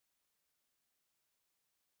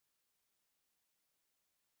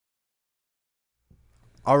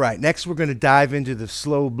All right, next we're going to dive into the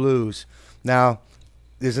slow blues. Now,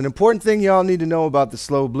 there's an important thing y'all need to know about the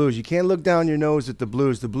slow blues. You can't look down your nose at the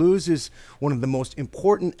blues. The blues is one of the most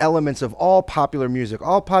important elements of all popular music.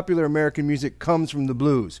 All popular American music comes from the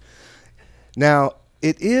blues. Now,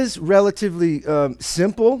 it is relatively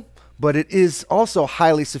simple, but it is also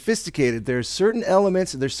highly sophisticated. There's certain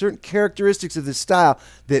elements and there's certain characteristics of this style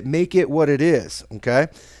that make it what it is, okay?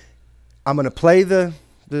 I'm going to play the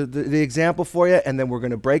example for you, and then we're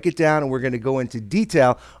going to break it down and we're going to go into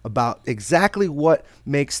detail about exactly what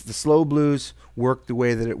makes the slow blues work the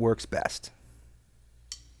way that it works best.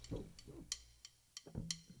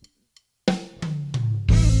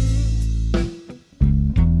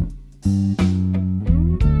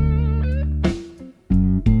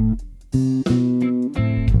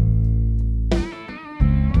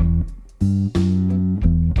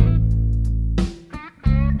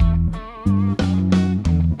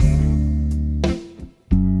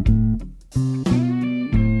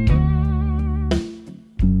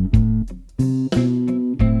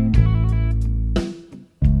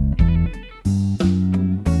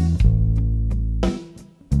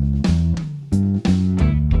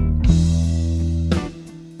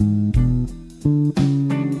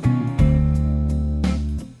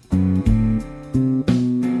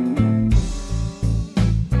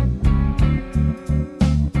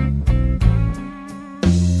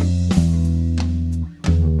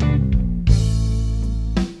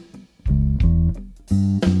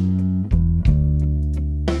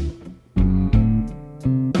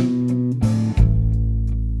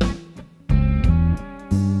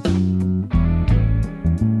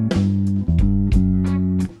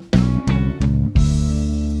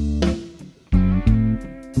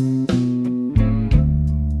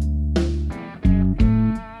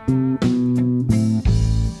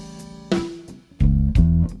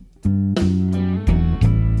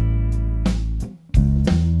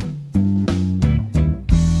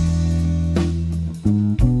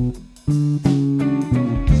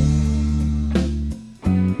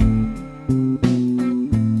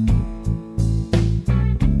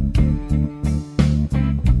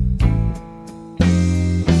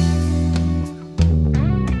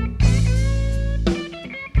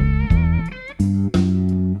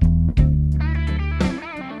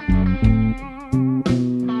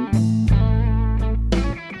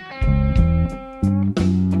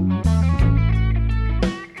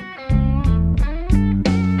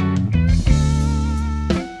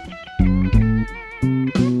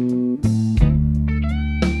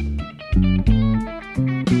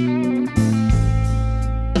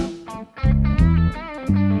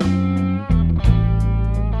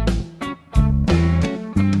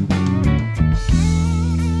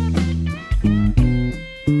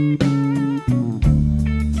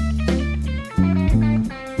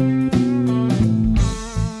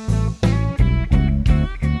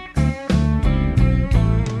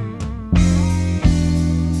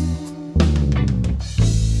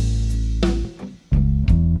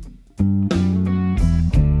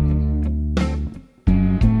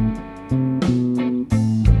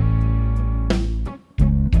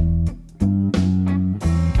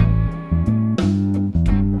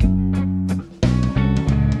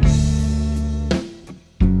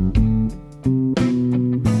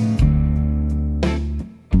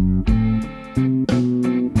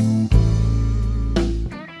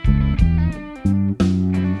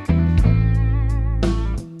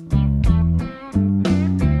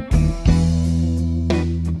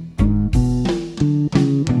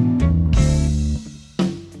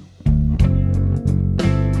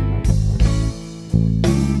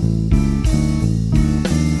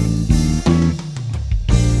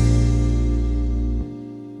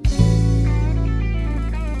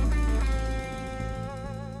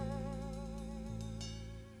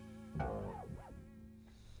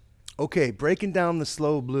 Okay, breaking down the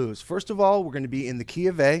slow blues. First of all, we're going to be in the key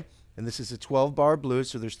of A, and this is a 12-bar blues,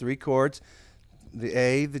 so there's 3 chords: the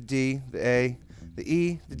A, the D, the A, the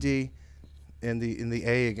E, the D, and the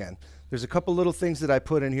A again. There's a couple little things that I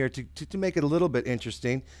put in here to make it a little bit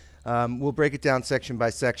interesting. We'll break it down section by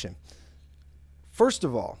section. First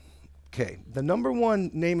of all, okay, the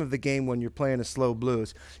 #1 name of the game when you're playing a slow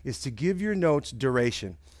blues is to give your notes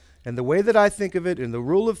duration. And the way that I think of it, and the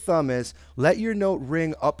rule of thumb is, let your note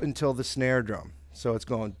ring up until the snare drum. So it's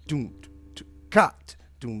going doom, cut,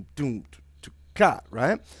 doom, doom, cut,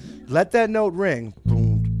 right? Let that note ring,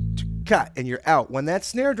 boom, cut, and you're out. When that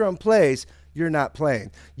snare drum plays, you're not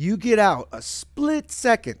playing. You get out a split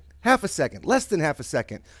second, half a second, less than half a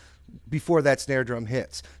second, before that snare drum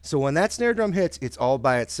hits. So when that snare drum hits, it's all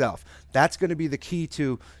by itself. That's going to be the key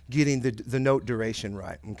to getting the note duration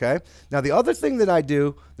right, okay? Now, the other thing that I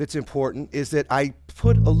do that's important is that I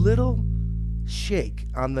put a little shake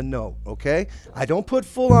on the note, okay? I don't put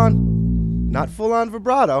full on, not full on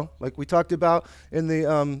vibrato, like we talked about in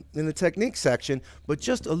the technique section, but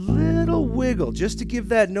just a little wiggle, just to give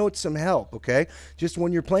that note some help, okay? Just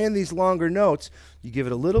when you're playing these longer notes, you give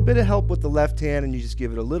it a little bit of help with the left hand, and you just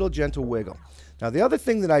give it a little gentle wiggle. Now, the other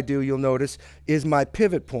thing that I do, you'll notice, is my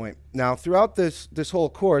pivot point. Now, throughout this whole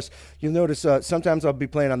course, you'll notice sometimes I'll be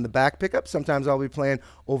playing on the back pickup, sometimes I'll be playing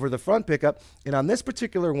over the front pickup, and on this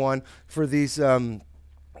particular one, for these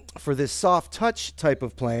for this soft touch type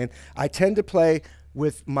of playing, I tend to play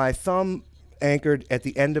with my thumb anchored at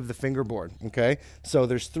the end of the fingerboard, okay? So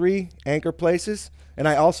there's 3 anchor places, and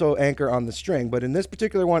I also anchor on the string, but in this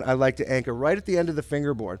particular one, I like to anchor right at the end of the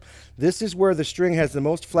fingerboard. This is where the string has the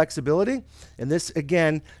most flexibility, and this,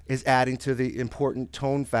 again, is adding to the important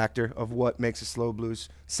tone factor of what makes a slow blues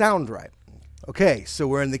sound right. Okay, so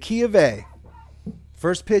we're in the key of A.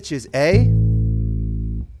 First pitch is A,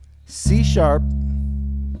 C sharp,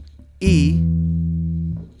 E,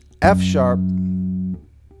 F sharp,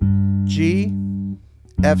 G,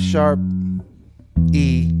 F sharp,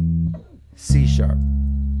 E, C sharp.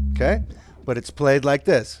 Okay? But it's played like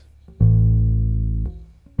this.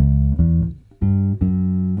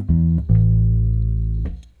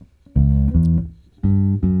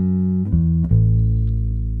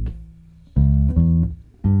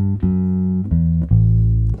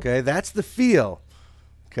 Okay, that's the feel.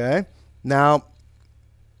 Okay? Now,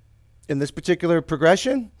 in this particular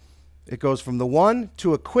progression, it goes from the 1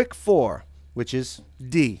 to a quick 4, which is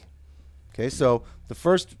D. Okay, so the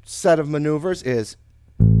first set of maneuvers is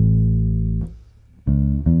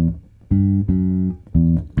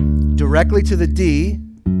directly to the D,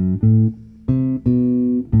 and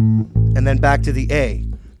then back to the A.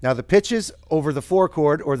 Now the pitches over the 4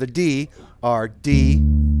 chord, or the D, are D,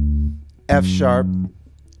 F sharp,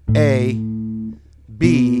 A,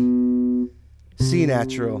 B, C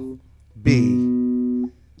natural, B,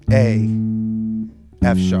 A,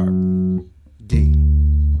 F sharp, D.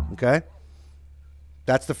 Okay?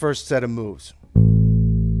 That's the first set of moves.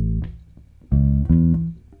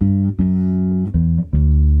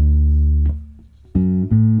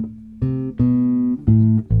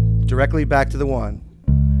 Directly back to the 1.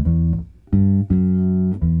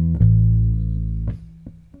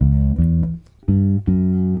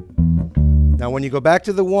 Now when you go back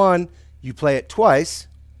to the 1, you play it twice,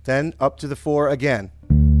 then up to the 4 again.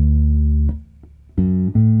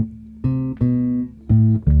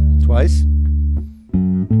 Twice.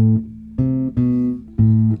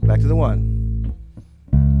 Back to the 1.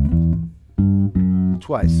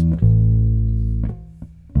 Twice.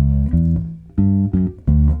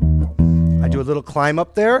 I do a little climb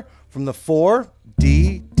up there from the 4,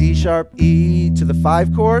 D, D sharp, E to the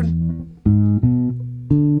 5 chord.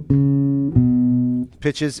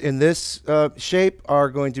 Pitches in this shape are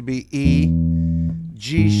going to be E,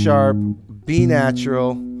 G sharp, B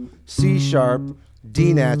natural, C sharp,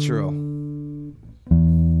 D natural.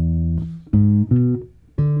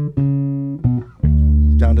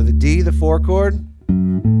 Down to the D, the 4 chord.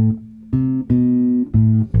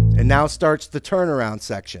 And now starts the turnaround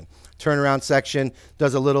section. Turnaround section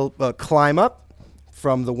does a little climb up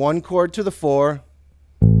from the 1 chord to the 4.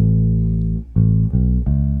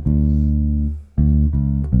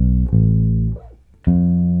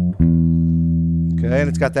 Okay, and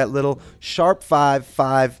it's got that little sharp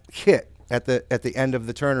 5/5 hit at the end of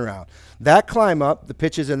the turnaround. That climb up, the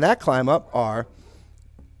pitches in that climb up are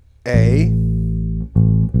A.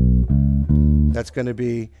 That's going to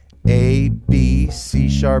be A, B, C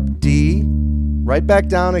sharp, D. Right back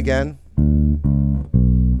down again.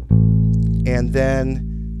 And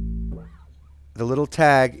then the little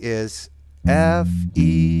tag is F,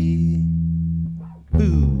 E,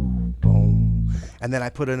 boom, boom. And then I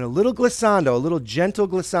put in a little glissando, a little gentle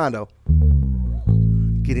glissando,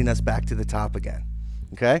 getting us back to the top again.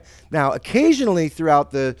 Okay. Now, occasionally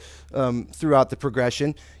throughout the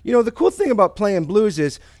progression, you know, the cool thing about playing blues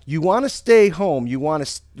is you want to stay home. You want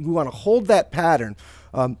to hold that pattern.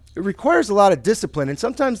 It requires a lot of discipline, and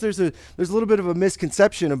sometimes there's a little bit of a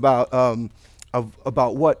misconception about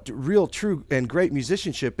what real, true, and great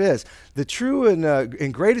musicianship is. The true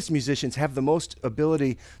and greatest musicians have the most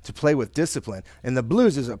ability to play with discipline, and the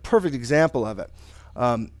blues is a perfect example of it.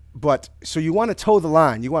 But so you want to toe the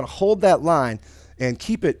line. You want to hold that line and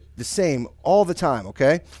keep it the same all the time,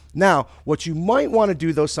 okay? Now, what you might want to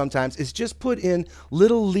do though sometimes is just put in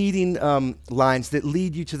little leading lines that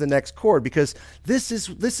lead you to the next chord, because this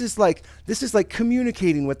is like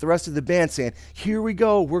communicating with the rest of the band, saying, here we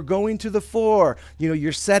go, we're going to the 4. You know,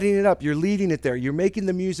 you're setting it up, you're leading it there, you're making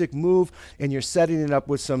the music move, and you're setting it up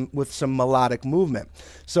with some melodic movement.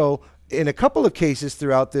 So in a couple of cases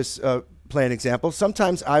throughout this playing example,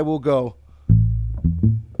 sometimes I will go.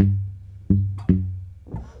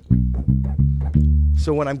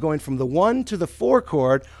 So when I'm going from the 1 to the 4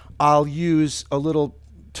 chord, I'll use a little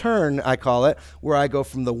turn, I call it, where I go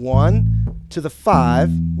from the 1 to the 5,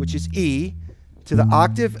 which is E, to the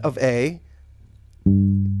octave of A,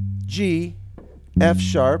 G, F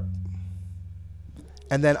sharp,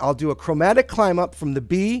 and then I'll do a chromatic climb up from the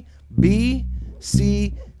B, B,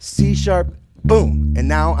 C, C sharp, boom, and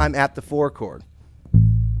now I'm at the 4 chord.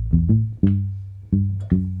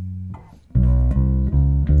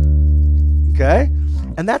 Okay?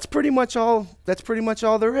 And that's pretty much all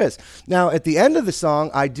there is. Now, at the end of the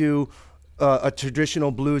song, I do a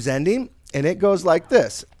traditional blues ending, and it goes like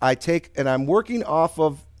this. I'm working off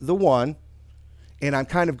of the 1, and I'm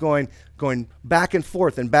kind of going back and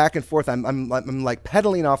forth and back and forth. I'm like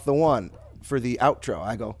pedaling off the 1 for the outro.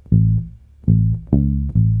 I go.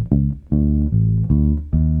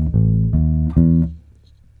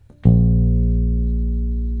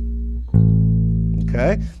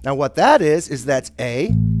 Okay. Now what that is that's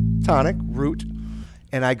A, tonic, root,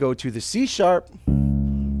 and I go to the C sharp,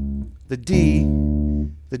 the D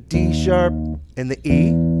sharp, and the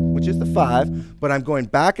E, which is the 5, but I'm going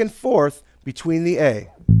back and forth between the A.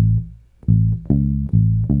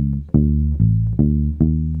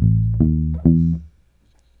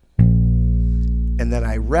 And then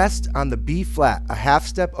I rest on the B flat, a half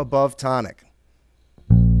step above tonic,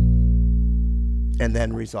 and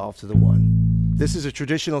then resolve to the 1. This is a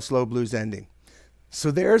traditional slow blues ending. So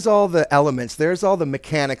there's all the elements, there's all the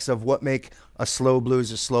mechanics of what make a slow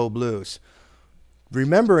blues.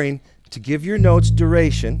 Remembering to give your notes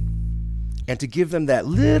duration and to give them that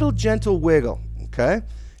little gentle wiggle, okay?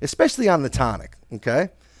 Especially on the tonic, okay?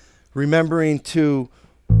 Remembering to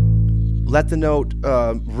let the note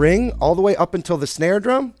ring all the way up until the snare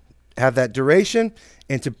drum, have that duration,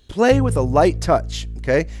 and to play with a light touch,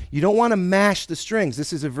 okay? You don't want to mash the strings.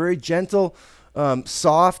 This is a very gentle,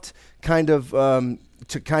 soft kind of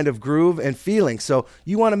groove and feeling. So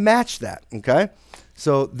you want to match that, okay?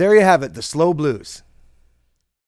 So there you have it, the slow blues.